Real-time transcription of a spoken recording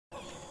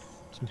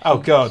Oh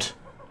god.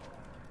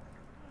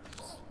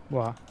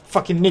 What?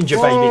 Fucking ninja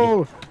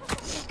Whoa! baby.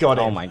 Got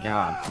him. Oh my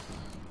god.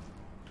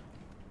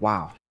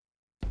 Wow.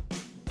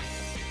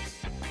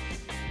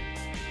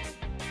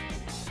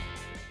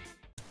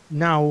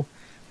 Now,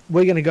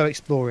 we're going to go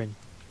exploring.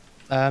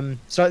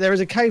 So there is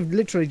a cave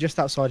literally just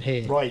outside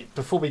here. Right,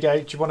 before we go,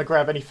 do you want to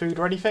grab any food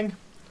or anything?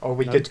 Or are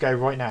we good to go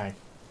right now?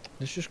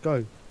 Let's just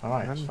go.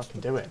 Alright, let's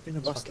fucking do it.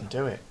 Let's fucking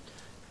do it.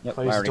 Yep,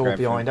 Close the door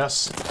behind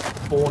us.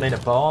 Born in a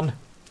barn.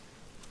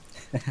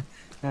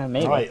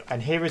 Maybe. Right,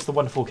 and here is the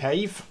wonderful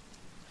cave.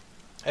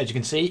 As you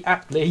can see,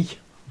 aptly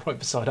right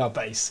beside our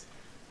base.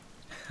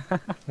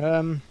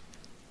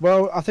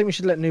 Well, I think we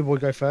should let New Boy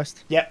go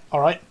first. Yep,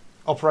 alright.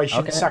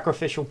 Operation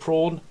Sacrificial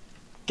Prawn.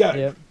 Go!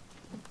 Yep.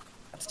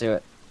 Let's do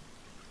it.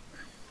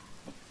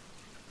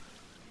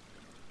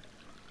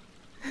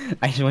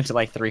 I just went to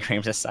like 3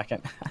 frames a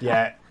second.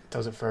 Yeah,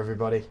 does it for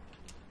everybody.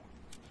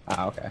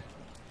 Oh, okay.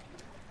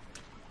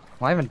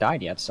 Well, I haven't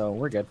died yet, so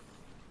we're good.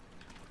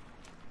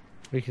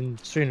 We can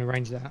soon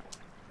arrange that.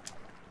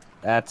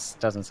 That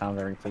doesn't sound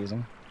very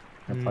pleasing.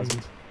 Or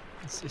pleasant.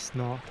 It's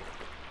not.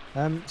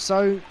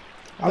 So,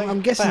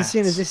 I'm guessing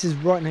seeing as this is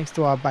right next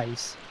to our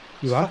base.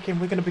 You are? Fucking,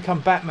 we're going to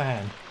become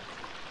Batman.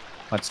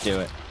 Let's do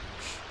it.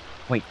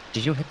 Wait,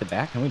 did you hit the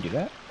back? Can we do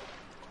that?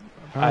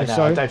 I know,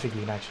 so, I don't think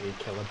you can actually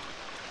kill him.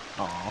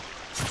 Oh.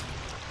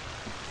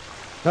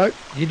 No,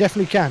 you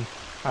definitely can.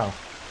 Oh.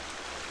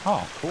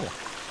 Oh, cool.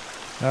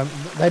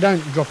 They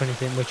don't drop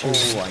anything, which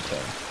is... Oh, I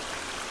can.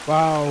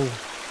 Wow.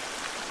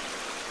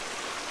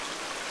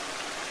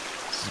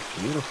 This is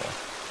beautiful.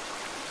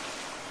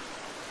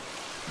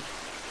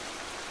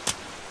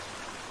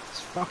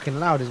 It's fucking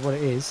loud is what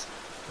it is.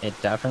 It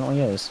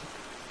definitely is.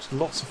 There's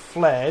lots of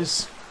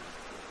flares.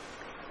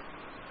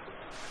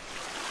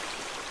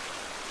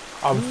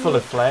 I'm full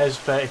of flares,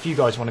 but if you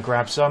guys want to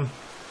grab some.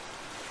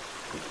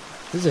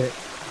 Is it?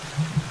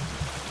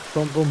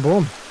 Boom, boom,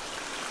 boom.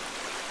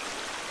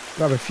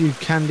 Grab a few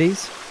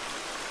candies.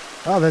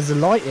 Oh, there's a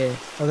light here.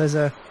 Oh, there's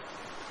a...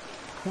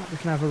 We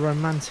can have a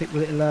romantic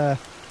little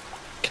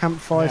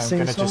campfire Yeah, I'm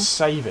going to sing-song. just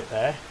save it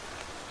there.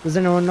 Does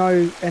anyone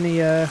know any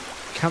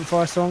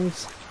campfire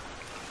songs?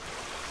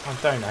 I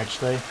don't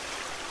actually.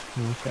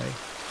 Okay.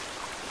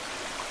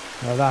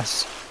 Well,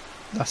 that's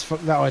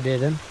fuck that idea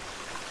then.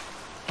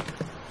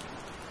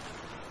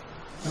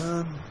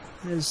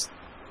 There's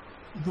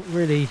not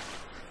really.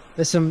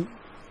 There's some.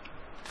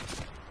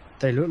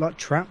 They look like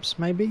traps,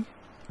 maybe.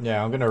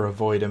 Yeah, I'm going to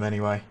avoid them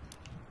anyway.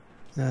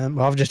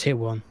 Well, I've just hit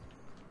one.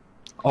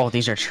 Oh,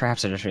 these are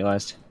traps, I just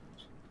realized.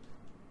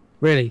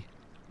 Really?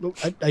 Look,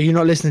 are you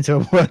not listening to a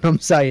word I'm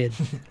saying?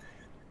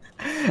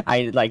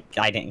 I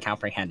didn't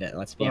comprehend it,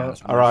 let's be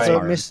honest. Alright, So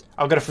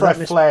I'm going to throw a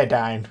flare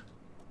down.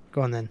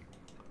 Go on then.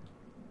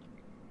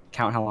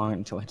 Count how long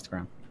until it hits the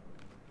ground.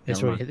 It's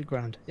Never already hit the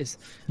ground. It's.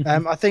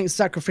 I think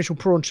Sacrificial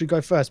Prawn should go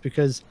first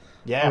because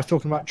I was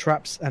talking about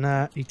traps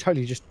and he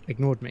totally just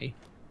ignored me.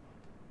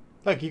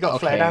 Look, you got a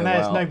flare down there.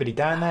 There's nobody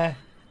down there.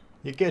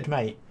 You're good,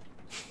 mate.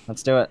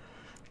 Let's do it.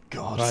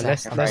 God, Right,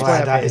 let's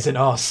glad that isn't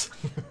us.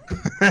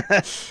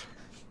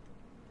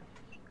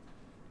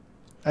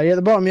 Are you at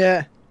the bottom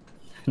yet?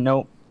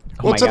 Nope.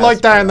 Oh What's my it God,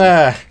 like down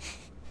there?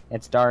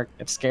 It's dark.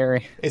 It's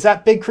scary. Is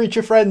that big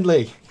creature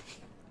friendly?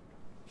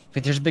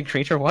 Wait, there's a big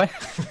creature? What?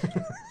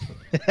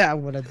 I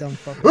would have done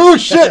fucking. Oh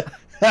shit!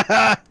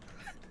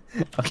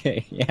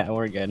 Okay, yeah,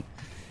 we're good.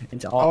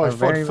 It's all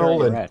very, very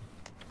fallen. red.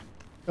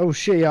 Oh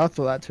shit! Yeah, I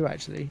thought that too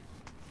actually.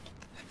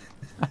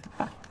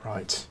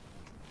 Right.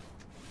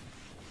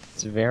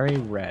 It's very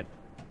red.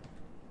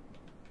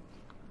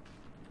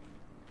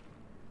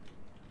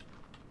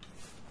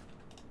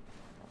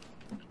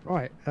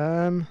 Right.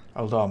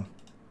 Hold on.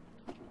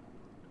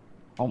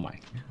 Oh my.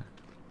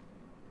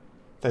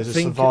 There's a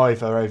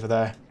survivor over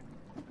there.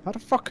 How the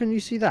fuck can you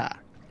see that?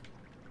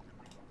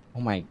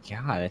 Oh my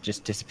god, it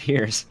just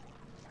disappears.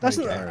 That's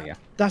There we go.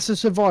 that's a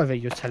survivor.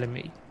 You're telling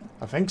me?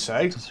 I think so.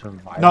 It's a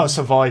survivor. Not a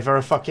survivor,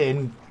 a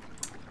fucking...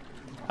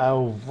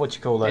 Oh, what do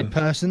you call them? In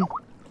person.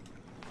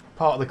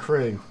 Part of the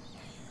crew.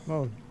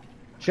 Well,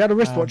 she had a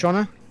wristwatch on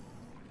her,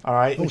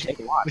 Alright. Oh, take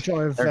a watch. which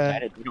I've They're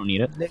dead. We don't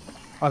need it.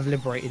 I've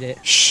liberated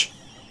it. Shh!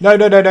 No,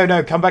 no, no, no,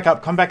 no. Come back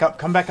up, come back up,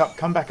 come back up,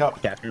 come back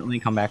up. Definitely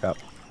come back up.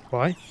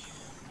 Why?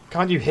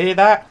 Can't you hear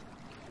that?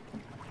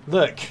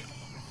 Look.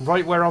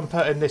 Right where I'm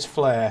putting this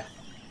flare.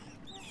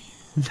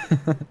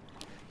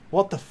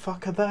 What the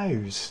fuck are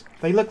those?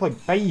 They look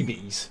like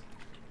babies.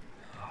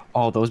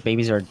 Oh, those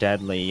babies are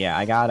deadly. Yeah,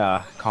 I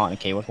got caught in a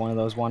cave with one of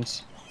those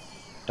once.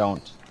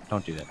 Don't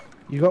do that.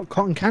 You got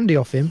cotton candy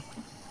off him?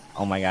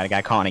 Oh my god, I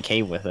got caught in a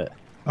cave with it.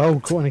 Oh,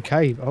 caught in a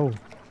cave. Oh.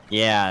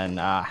 Yeah, and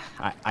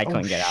I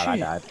couldn't get out. I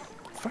shit. died.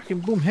 Fucking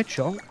boom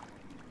headshot.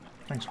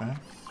 Thanks, man.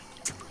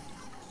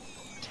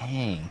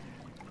 Dang.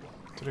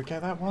 Did I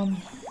get that one?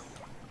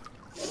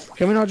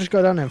 Can we not just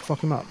go down there and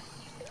fuck him up?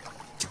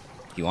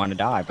 You want to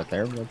die, but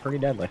they're pretty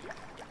deadly.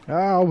 Oh,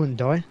 I wouldn't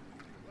die.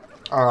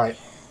 Alright.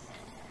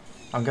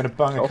 I'm going to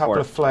bung Go a couple for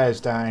of flares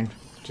down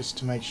just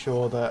to make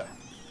sure that...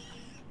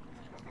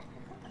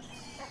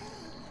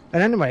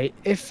 And anyway,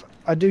 if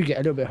I do get a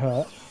little bit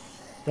hurt,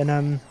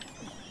 then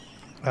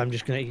I'm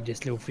just gonna eat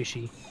this little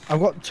fishy. I've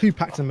got 2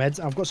 packs of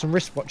meds. I've got some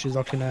wristwatches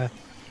I can.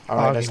 All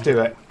right, let's do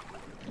it.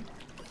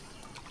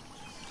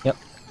 Yep.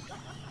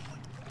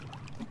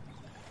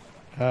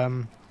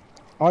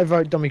 I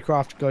vote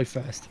Dummycraft go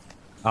first.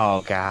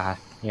 Oh god,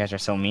 you guys are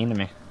so mean to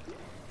me.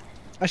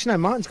 Actually, no,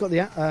 Martin's got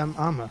the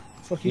armor.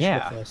 Fuck you,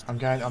 Yeah. first. I'm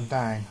going. I'm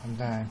down. I'm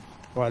down.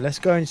 Right, let's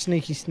go in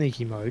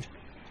sneaky mode.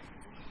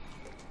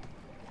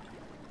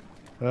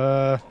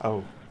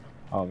 Oh.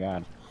 Oh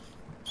god.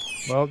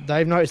 Well,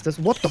 they've noticed us.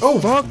 What the Oh,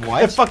 fuck?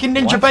 They're fucking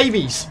ninja What?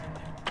 babies.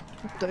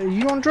 Are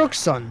you on drugs,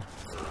 son?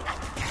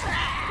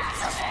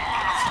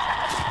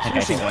 I think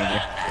I hit one of you.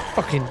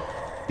 Fucking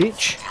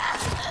bitch.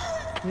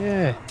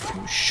 Yeah.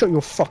 Shut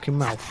your fucking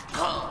mouth.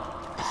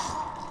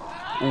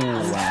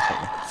 Ooh,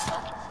 wow.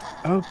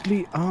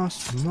 Ugly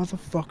ass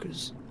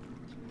motherfuckers.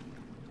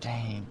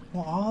 Dang.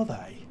 What are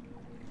they?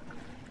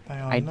 They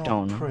are I not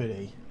don't know.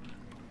 pretty.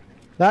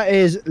 That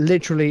is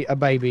literally a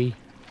baby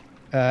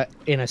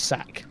in a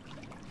sack.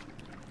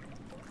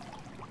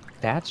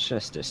 That's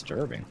just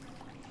disturbing.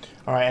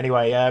 All right.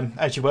 Anyway,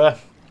 as you were.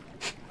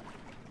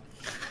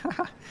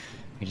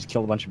 You just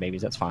killed a bunch of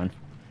babies, that's fine.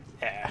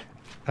 Yeah.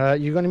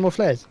 You got any more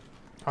flares?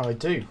 Oh, I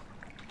do.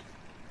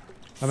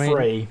 I mean,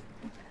 3.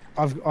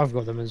 I've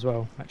got them as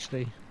well,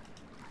 actually.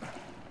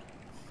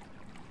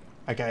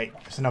 Okay,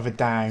 it's another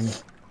down.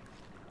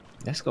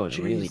 This goes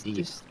really Jeez,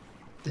 deep.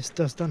 This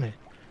does, doesn't it?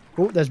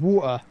 Oh, there's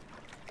water.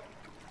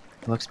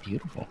 It looks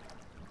beautiful.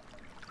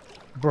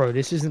 Bro,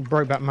 this isn't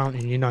Brokeback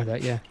Mountain, you know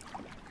that, yeah.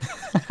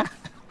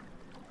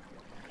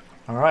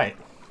 All right.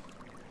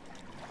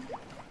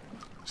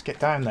 Let's get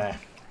down there.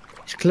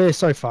 It's clear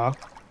so far.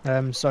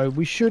 So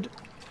we should...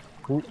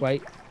 Oh,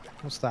 wait.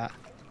 What's that?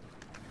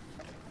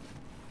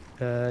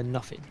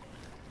 Nothing.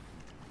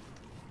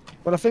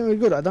 But I think we're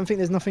good. I don't think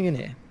there's nothing in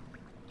here.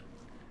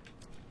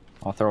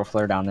 I'll throw a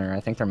flare down there. I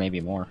think there may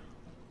be more.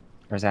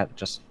 Or is that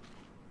just...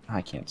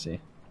 I can't see.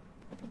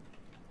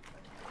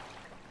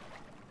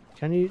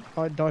 Can you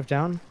dive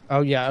down?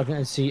 Oh yeah, I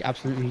can see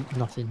absolutely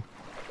nothing.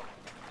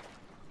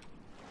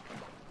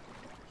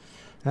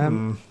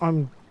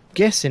 I'm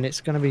guessing it's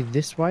going to be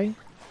this way.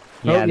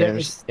 Yeah, Oh,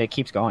 there's... It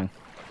keeps going.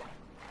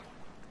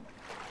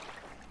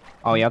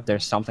 Oh, yep,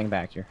 there's something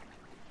back here.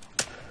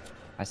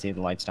 I see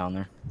the lights down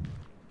there.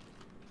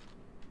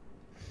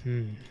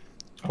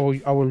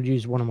 I will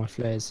use one of my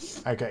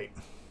flares. Okay.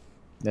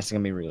 This is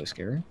gonna be really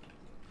scary.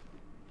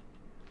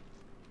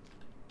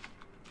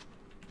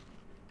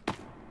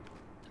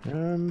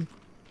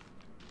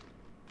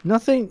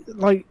 Nothing,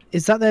 like,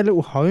 is that their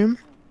little home?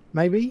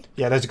 Maybe?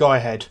 Yeah, there's a guy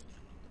ahead.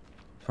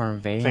 For I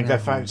invading... think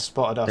they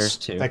spotted us. There's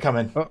 2. They're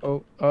coming.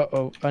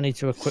 Uh-oh. I need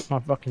to equip my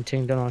fucking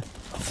team, don't I?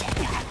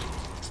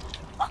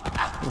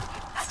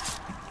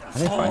 Are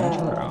they fighting each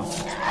other out?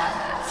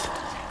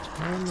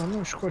 I'm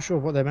not quite sure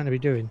what they're meant to be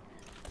doing.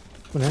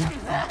 Come on then.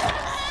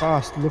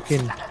 Fast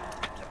looking.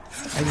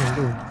 Alien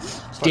doing.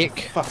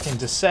 Dick. Fucking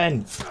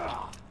descent.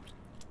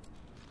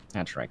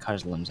 That's right, cut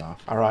his limbs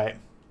off. All right.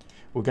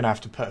 We're going to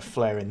have to put a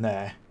flare in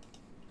there.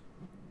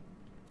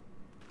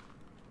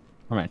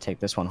 I'm gonna take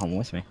this one home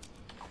with me.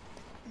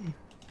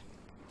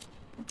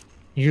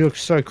 You look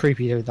so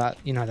creepy with that,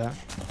 you know that.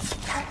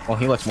 Well,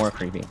 he looks more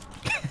creepy.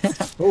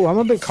 Oh, I'm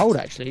a bit cold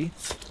actually.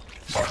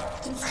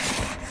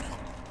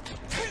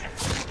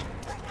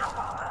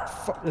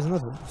 Fuck, there's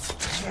another one.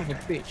 Son of a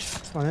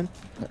bitch. Come on then.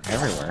 They're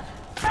everywhere.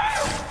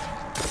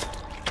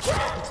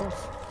 Fuck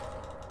off.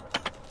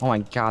 Oh my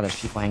god,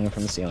 there's people hanging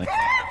from the ceiling.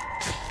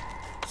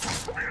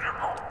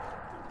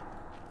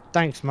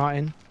 Thanks,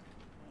 Martin.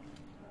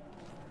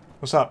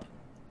 What's up?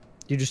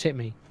 You just hit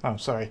me. Oh,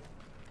 sorry.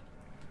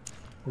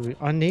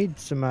 I need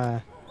some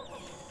Oh,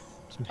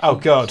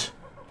 heat. God.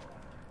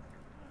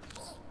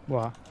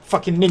 What?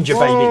 Fucking ninja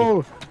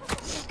Whoa! baby.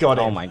 Got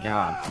him. Oh my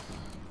god.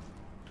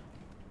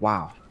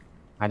 Wow.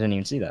 I didn't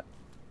even see that.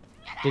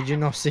 Did you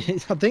not see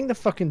it? I think the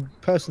fucking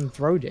person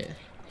throwed it.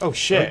 Oh,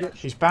 shit.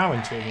 He's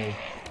bowing to me.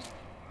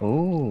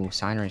 Ooh,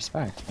 sign of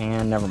respect.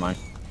 And never mind.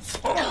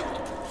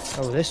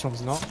 Oh, this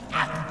one's not.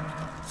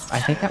 I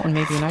think that one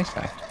may be a nice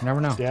guy. You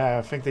never know. Yeah,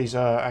 I think these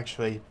are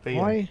actually being...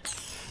 Why?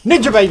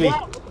 Ninja baby!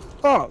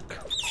 Fuck!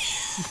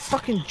 You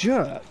fucking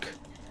jerk.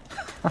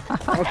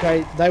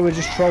 Okay, they were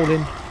just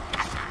trolling.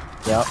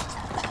 Yep.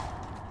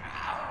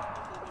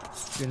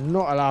 You're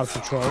not allowed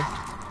to troll.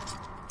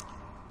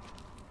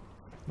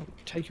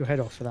 Take your head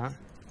off for that.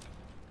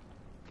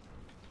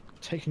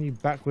 Taking you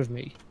back with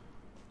me.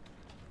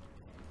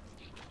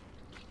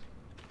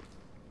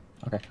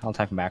 Okay, I'll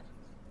take him back.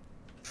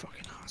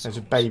 Fucking ass. There's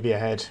a baby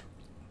ahead.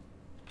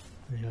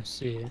 Yeah, I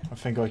see it. I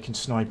think I can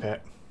snipe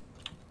it.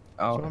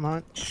 Oh, Come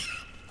on.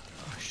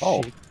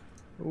 Oh. Shit.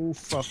 Oh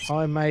fuck!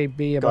 I may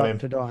be Got about him.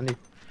 to die. I need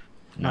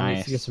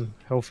nice. to get some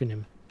health in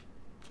him.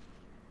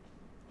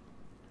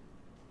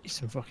 Need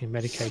some fucking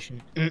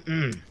medication.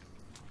 See,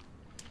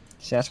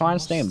 that's why I'm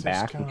What's staying this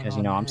back, going because, on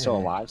you know, I'm still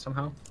here? alive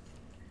somehow.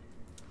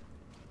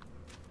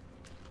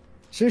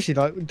 Seriously,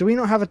 like, do we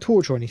not have a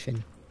torch or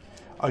anything?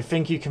 I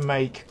think you can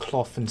make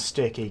cloth and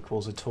stick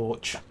equals a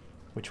torch,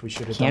 which we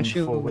should have done Can't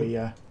you- before we...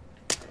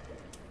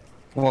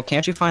 Well,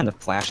 can't you find the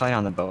flashlight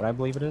on the boat? I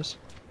believe it is.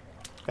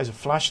 There's a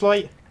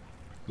flashlight.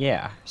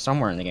 Yeah,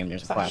 somewhere in the game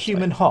there's Is a that a flashlight.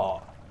 human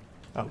heart?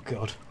 Oh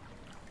god.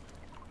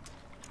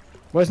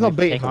 Well, it's not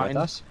beating, Take it with Martin.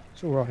 us.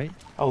 It's alright.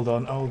 Hold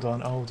on, hold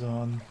on, hold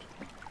on.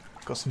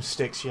 Got some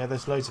sticks. Yeah,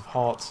 there's loads of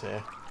hearts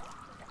here.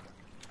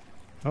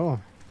 Oh.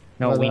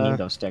 No, Well, we need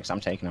those sticks. I'm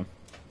taking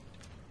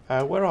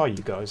them. Where are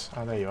you guys?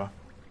 Oh, there you are.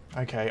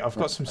 Okay, I've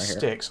got some Right here.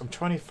 sticks. I'm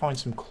trying to find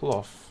some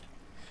cloth.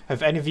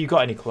 Have any of you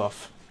got any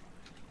cloth?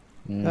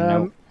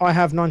 No. I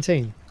have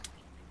 19.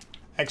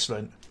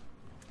 Excellent.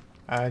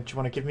 Do you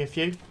want to give me a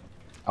few?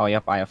 Oh,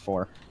 yep, I have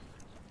 4.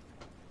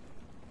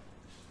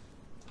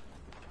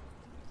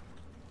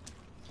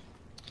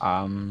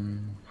 How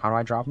do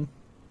I drop them?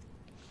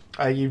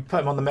 You put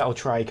them on the metal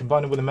tray,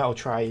 combine them with a metal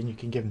tray, and you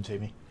can give them to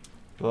me.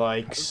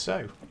 Like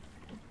so.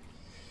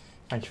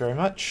 Thank you very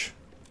much.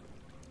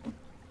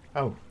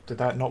 Oh, did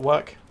that not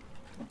work?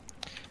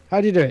 How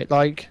do you do it?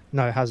 Like,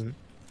 no, it hasn't.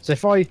 So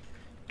if I...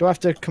 Do I have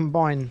to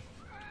combine...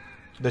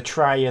 The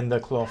tray and the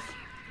cloth.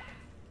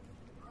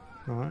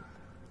 Alright.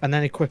 And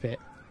then equip it?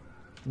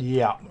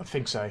 Yeah, I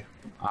think so.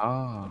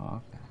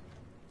 Oh, okay.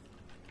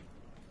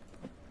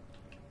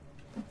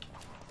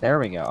 There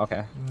we go,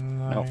 okay.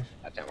 No. Nope,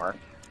 that didn't work.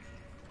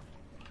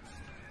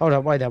 Hold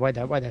up, wait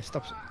there,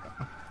 stop.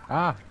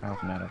 Ah, I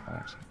opened that up by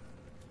accident.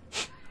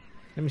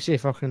 Let me see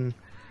if I can...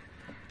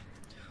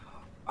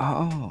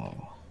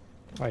 Oh.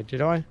 Wait,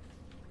 did I?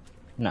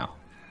 No.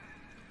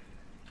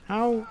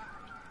 How?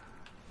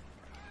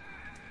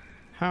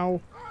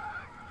 I'll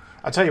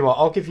tell you what,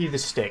 I'll give you the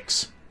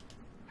sticks.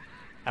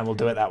 And we'll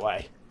do it that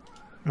way.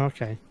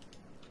 Okay.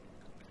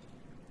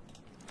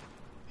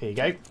 Here you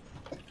go.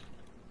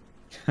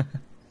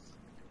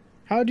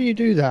 How do you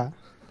do that?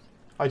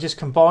 I just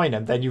combine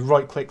them, then you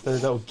right click the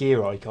little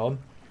gear icon,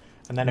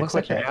 and then Looks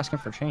equip like you're it. asking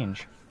for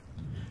change.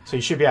 So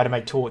you should be able to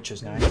make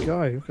torches now. There you go,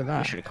 look at You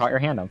that. should have caught your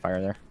hand on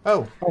fire there.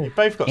 Oh, you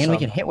both got And some. we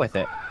can hit with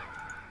it.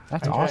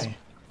 That's Okay. awesome.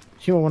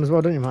 You want one as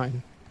well, don't you,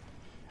 Martin?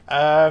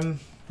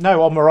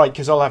 No, I'm alright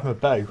because I'll have my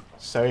bow.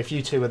 So if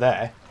you two are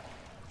there,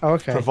 Oh,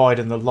 okay.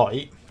 providing the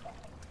light,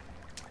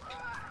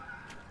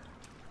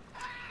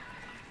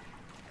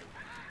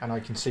 and I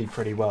can see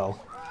pretty well.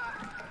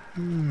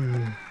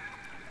 Hmm.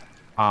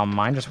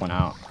 Mine just went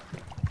out.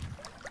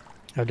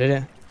 Oh, did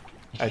it?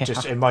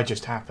 It might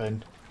just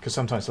happen because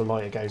sometimes the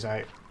lighter goes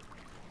out.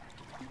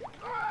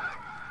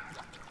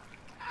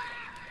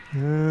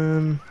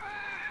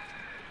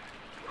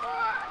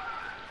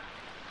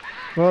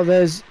 Well,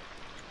 there's...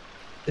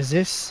 Is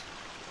this?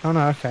 Oh,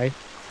 no, okay.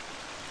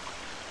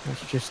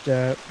 That's just,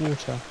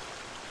 water.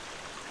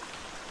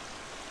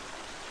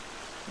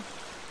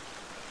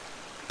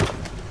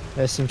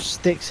 There's some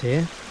sticks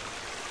here.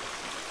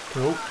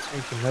 Cool.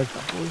 Taking those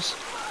bad boys.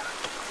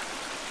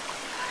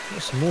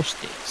 Got some more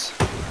sticks.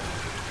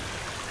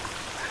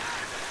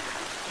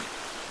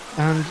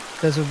 And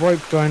there's a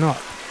rope going up.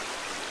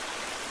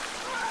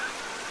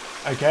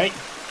 Okay,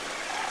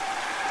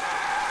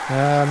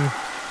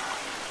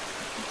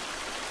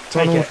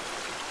 take Donald, it.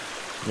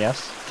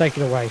 Yes? take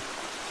it away.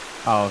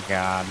 Oh,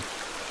 God.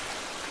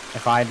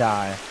 If I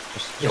die,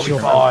 You'll just be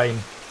remember, fine.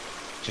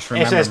 just If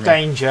remember there's me.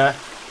 danger,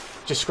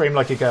 just scream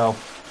like a girl.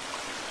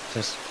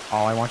 Just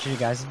all I want you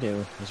guys to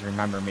do is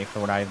remember me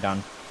for what I've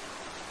done.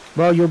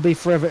 Well, you'll be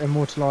forever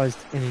immortalised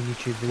in a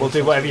YouTube video. We'll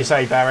do whatever you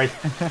say, Barry.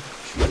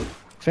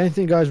 If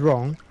anything goes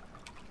wrong,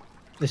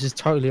 this is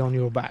totally on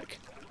your back.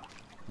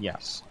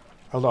 Yes.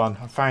 Hold on,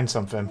 I found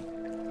something.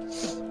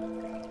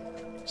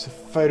 It's a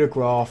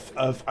photograph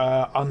of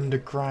an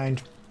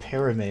underground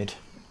pyramid.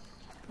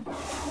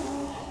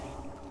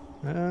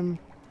 I've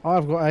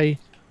got a...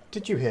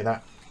 Did you hear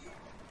that?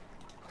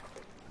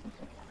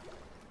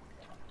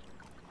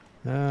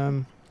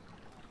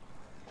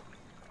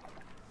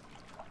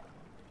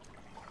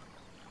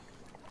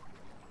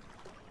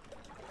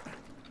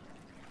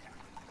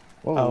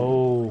 Whoa.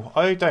 Oh,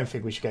 I don't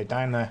think we should go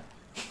down there.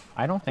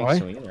 I don't think Why?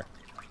 so either.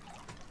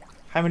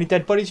 How many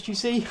dead bodies did you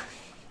see?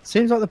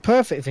 Seems like the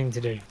perfect thing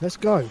to do. Let's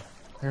go.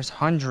 There's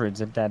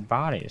hundreds of dead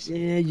bodies.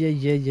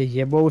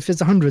 Yeah. Well, if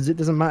it's hundreds, it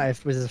doesn't matter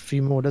if there's a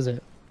few more, does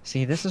it?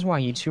 See, this is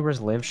why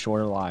YouTubers live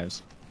shorter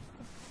lives.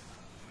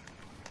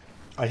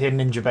 I hear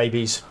ninja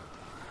babies.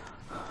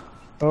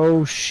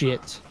 Oh,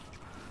 shit.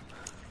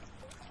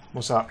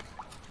 What's up?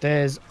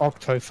 There's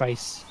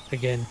Octoface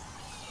again.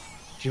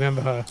 Do you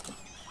remember her?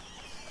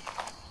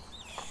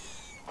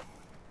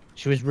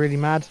 She was really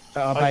mad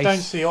at our I base.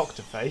 don't see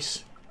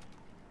Octoface.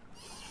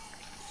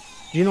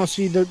 Do you not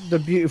see the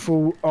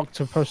beautiful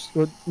octopus?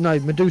 Or, no,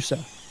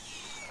 Medusa.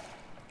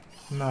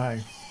 No.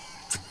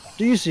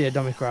 Do you see a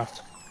dummy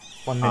craft?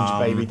 One ninja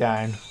baby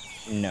down.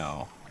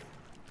 No.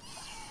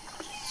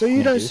 So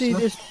you don't see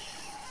Medusa?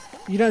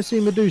 this? You don't see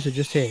Medusa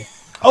just here?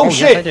 Oh,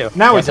 shit! Yes, I do.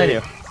 Now yes, I I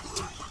do.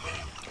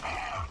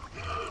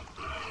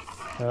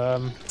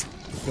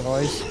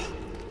 Guys.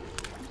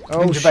 Oh,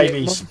 Ninja shit.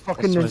 babies.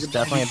 Fucking This was ninja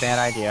definitely a babies. bad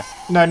idea.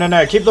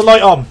 No. Keep the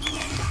light on.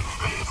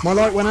 My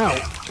light went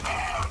out.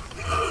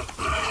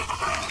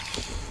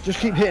 Just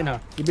keep hitting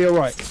her. You'll be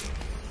alright.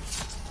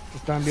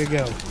 Just don't be a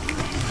girl.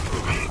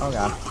 Oh,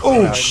 God.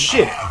 Oh,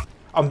 shit!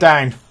 I'm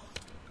down.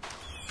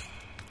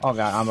 Oh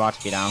god, I'm about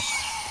to be down.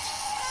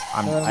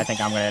 I think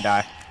I'm gonna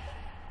die.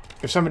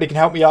 If somebody can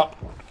help me up.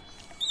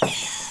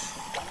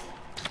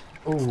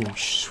 Oh, There's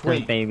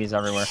sweet. babies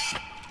everywhere.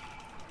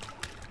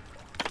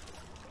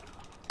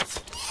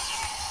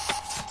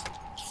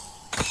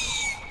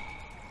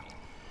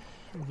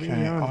 Okay,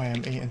 I am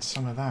eating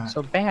some of that.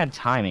 So bad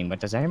timing, but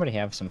does anybody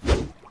have some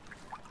food?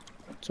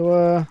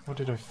 So, What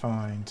did I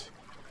find?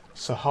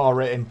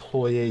 Sahara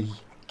employee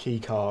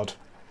keycard.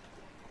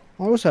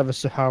 I also have a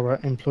Sahara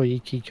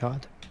employee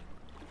keycard.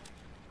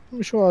 I'm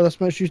not sure that's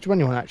much use to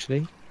anyone,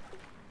 actually.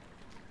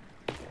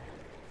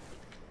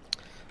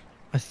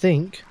 I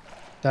think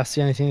that's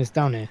the only thing that's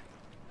down here.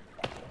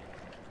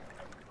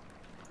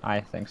 I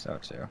think so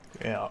too.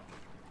 Yeah.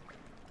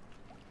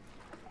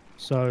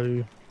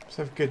 So, Let's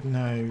have a good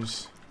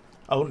nose.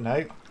 Oh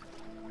no.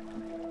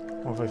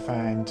 What have I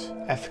found?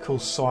 Ethical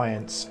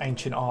science,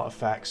 ancient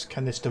artifacts.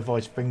 Can this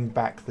device bring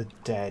back the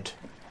dead?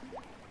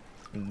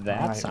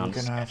 That Right, sounds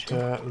we're gonna sketchy.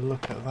 have to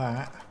look at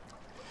that.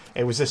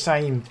 It was the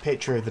same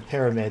picture of the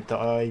pyramid that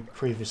I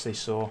previously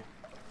saw.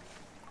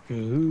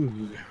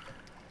 ooh.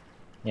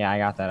 Yeah, I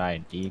got that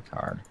ID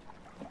card.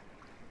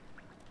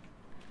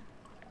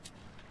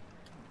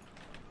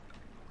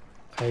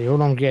 Okay,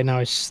 all I'm getting now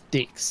is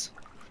sticks.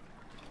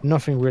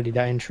 Nothing really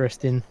that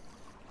interesting.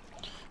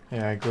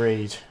 Yeah,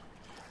 agreed.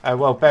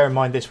 Well, bear in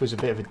mind this was a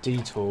bit of a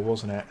detour,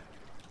 wasn't it?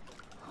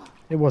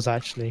 It was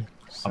actually.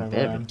 So, A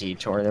bit of a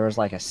detour. There was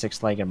like a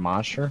six-legged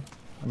monster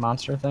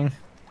thing.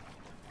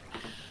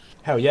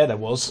 hell yeah, there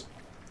was.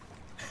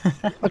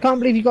 I can't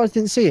believe you guys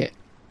didn't see it.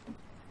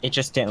 It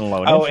just didn't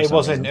load. Oh, in for it some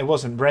wasn't. reason. It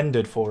wasn't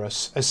rendered for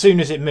us. As soon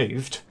as it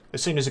moved,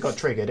 as soon as it got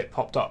triggered, it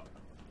popped up.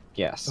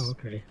 Yes.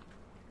 Okay.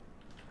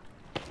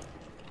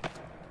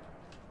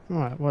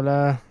 Alright,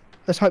 well,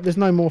 let's hope there's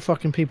no more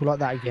fucking people like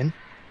that again.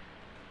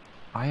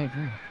 I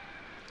agree.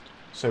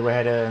 So we're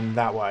heading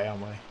that way,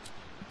 aren't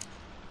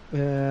we?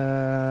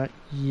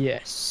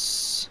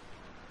 Yes.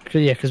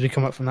 Yeah, because we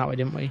come up from that way,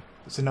 didn't we?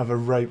 There's another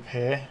rope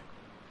here.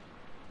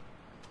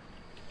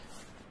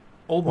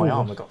 All my Ooh.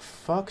 armour got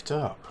fucked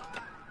up.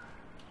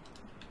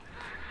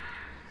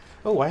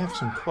 Oh, I have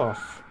some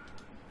cloth.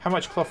 How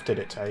much cloth did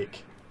it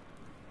take?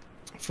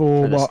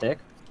 For For the what? stick?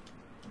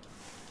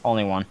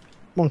 Only one.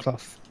 One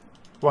cloth.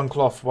 One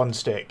cloth, one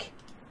stick.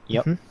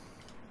 Yep. Mhm.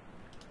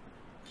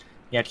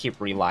 You have to keep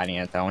relighting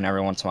it though, and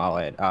every once in a while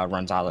it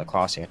runs out of the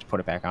cloth, so you have to put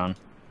it back on.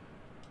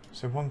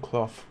 So one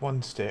cloth,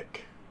 one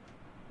stick.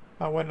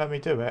 That won't let me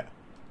do it.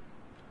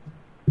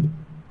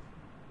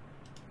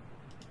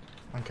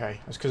 Okay,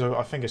 that's because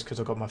I think it's because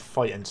I got my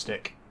fighting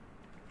stick.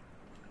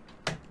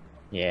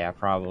 Yeah,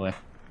 probably.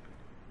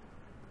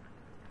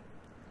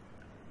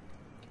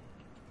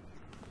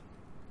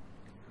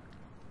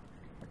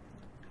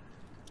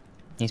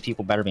 These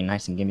people better be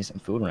nice and give me some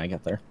food when I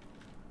get there.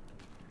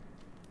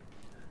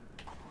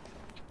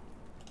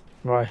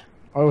 Right.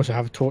 I also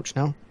have a torch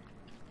now.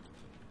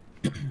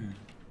 I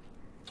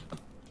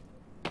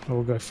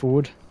will go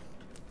forward.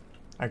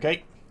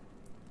 Okay.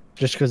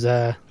 Just because,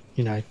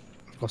 you know,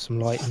 I've got some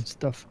light and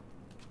stuff.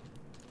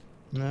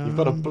 You've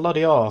got a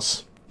bloody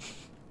arse.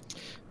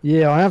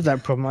 Yeah, I have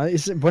that problem.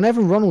 It's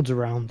whenever Ronald's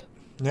around,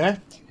 Yeah?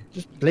 it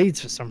just bleeds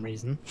for some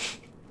reason.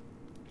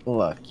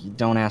 Look, you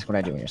don't ask what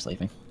I do when you're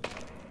sleeping.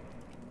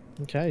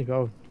 Okay,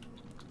 go.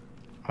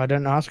 I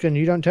don't ask and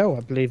you don't tell.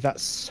 I believe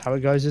that's how it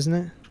goes, isn't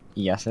it?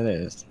 Yes, it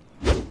is.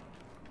 You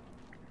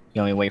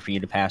want me to wait for you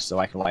to pass so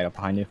I can light up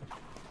behind you?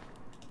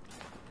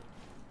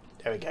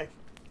 There we go.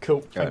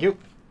 Cool. Thank Good. you.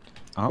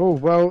 Oh,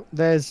 well,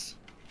 there's...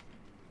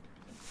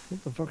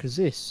 What the fuck is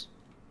this?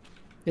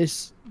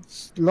 It's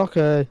like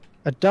a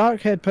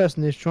dark-haired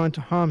person is trying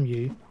to harm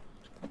you.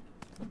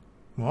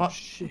 What?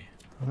 Shit.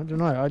 I don't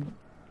know. I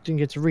didn't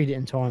get to read it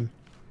in time.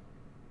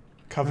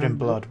 Covered in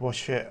blood.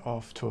 Wash it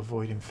off to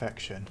avoid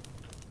infection.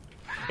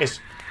 It's...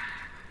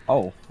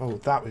 Oh, Oh,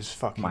 that was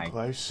fucking my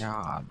close.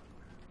 God.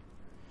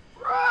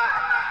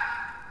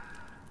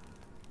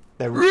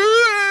 They're...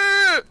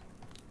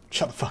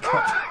 Shut the fuck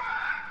up.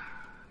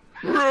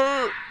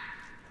 Come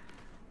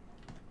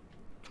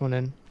on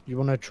then. You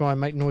want to try and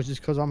make noises?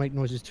 Because I make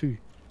noises too.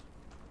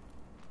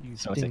 You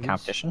So it's a dingus.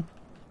 competition?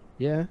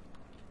 Yeah.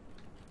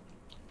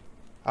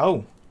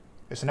 Oh.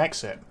 It's an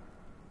exit.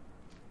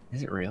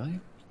 Is it really?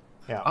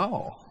 Yeah.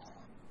 Oh.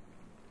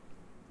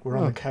 We're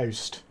on Oh. the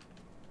coast.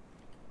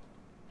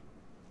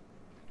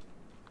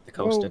 The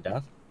coast Well- of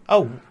death?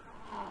 Oh.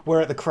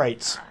 We're at the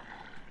crates.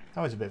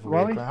 That was a bit of a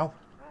weird Why? growl.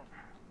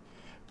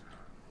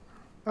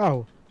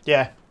 Oh.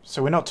 Yeah.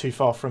 So we're not too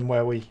far from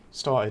where we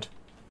started.